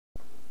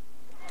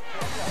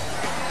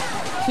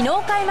昨日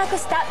開幕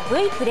した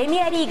V プレミ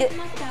アリーグ、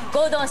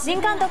ゴードン新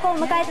監督を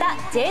迎えた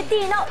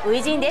JT の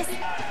初陣です。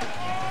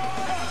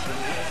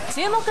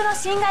注目の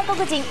新外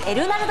国人エ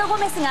ルナルド・ゴ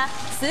メスが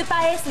スーパ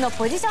ーエースの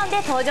ポジションで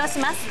登場し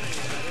ます。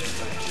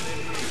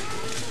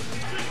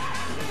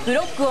ブ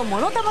ロックを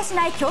ものともし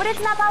ない強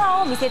烈なパワ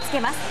ーを見せつ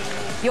けます。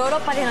ヨーロッ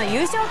パでの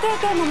優勝経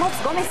験も持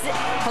つゴメス、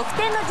得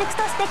点の軸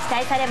として期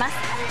待されます。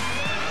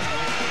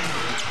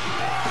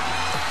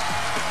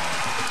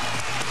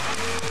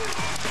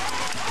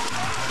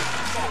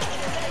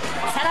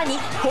さらに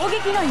攻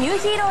撃のニュー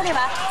ヒーローで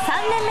は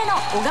3年目の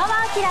小川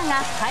明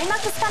が開幕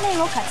スタメ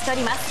ンを勝ち取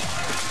ります。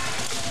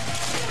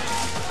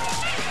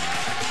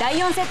第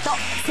4セット、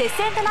接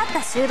戦となっ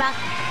た終盤、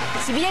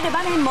しびれる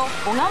場面も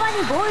小川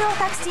にボールを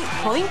託し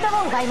ポイント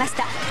を奪いまし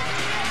た。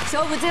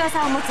勝負強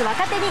さを持つ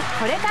若手に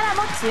これから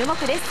も注目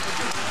です。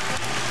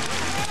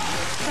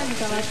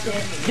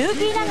ルー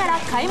キーながら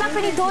開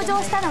幕に登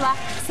場したのは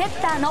セ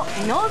ッターの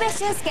井上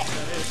俊介。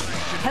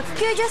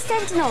190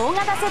センチの大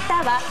型セッタ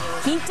ーは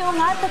緊張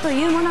があったと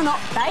いうものの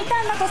大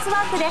胆なトスワ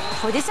ークで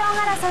ポジション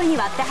争いに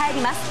割って入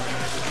ります。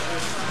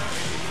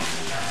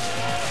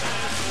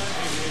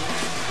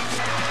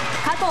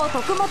加藤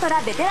徳元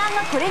らベテラン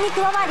がこれに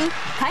加わり、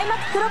開幕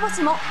黒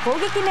星も攻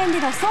撃面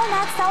での層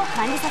の厚さを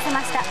感じさせ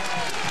ました。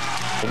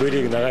 V リ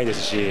ーグ長いで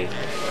すし、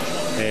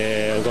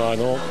小川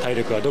の体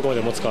力がどこま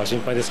で持つかは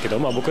心配ですけど、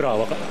僕らは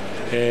若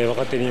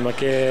手に負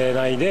け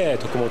ないで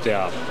徳本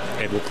や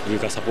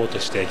僕がサポート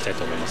していきたい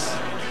と思います。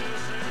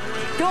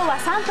今日は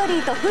サントリ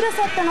ーとフル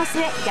セットの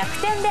末逆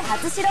転で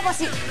初白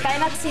星。開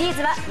幕シリー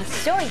ズは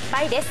1勝1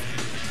敗です。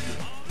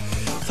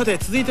さて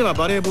続いては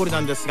バレーボールな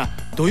んですが、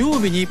土曜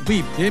日に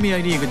V プレミア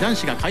リーグ男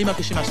子が開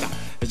幕しました。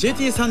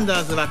 JT サンダ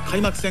ーズは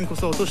開幕戦こ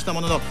そ落とした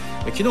ものの、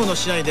昨日の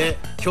試合で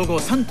強豪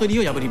サントリ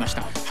ーを破りまし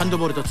た。ハンド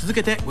ボールと続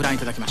けてご覧い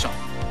ただきましょ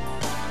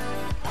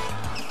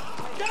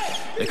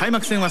う。開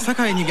幕戦は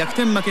堺に逆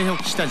転負けを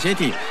した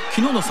JT。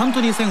 昨日のサン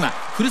トリー戦は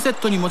フルセッ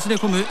トにもつれ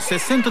込む接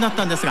戦となっ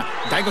たんですが、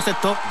第5セ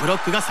ットブロッ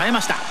クが冴え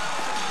ました。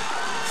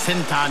セ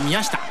ンター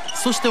宮下、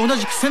そして同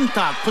じくセン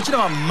ターこちら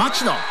は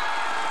町野、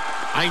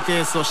相手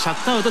エースをシャ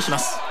ットアウトしま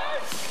す。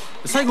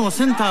最後の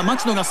センター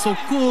町野が速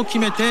攻を決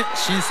めて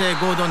新生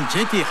ゴードン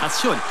JT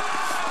初勝利。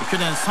去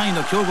年3位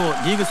の強豪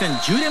リーグ戦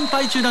10連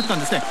敗中だった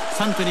んですね。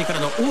サントリーから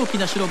の大き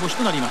な白星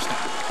となりました。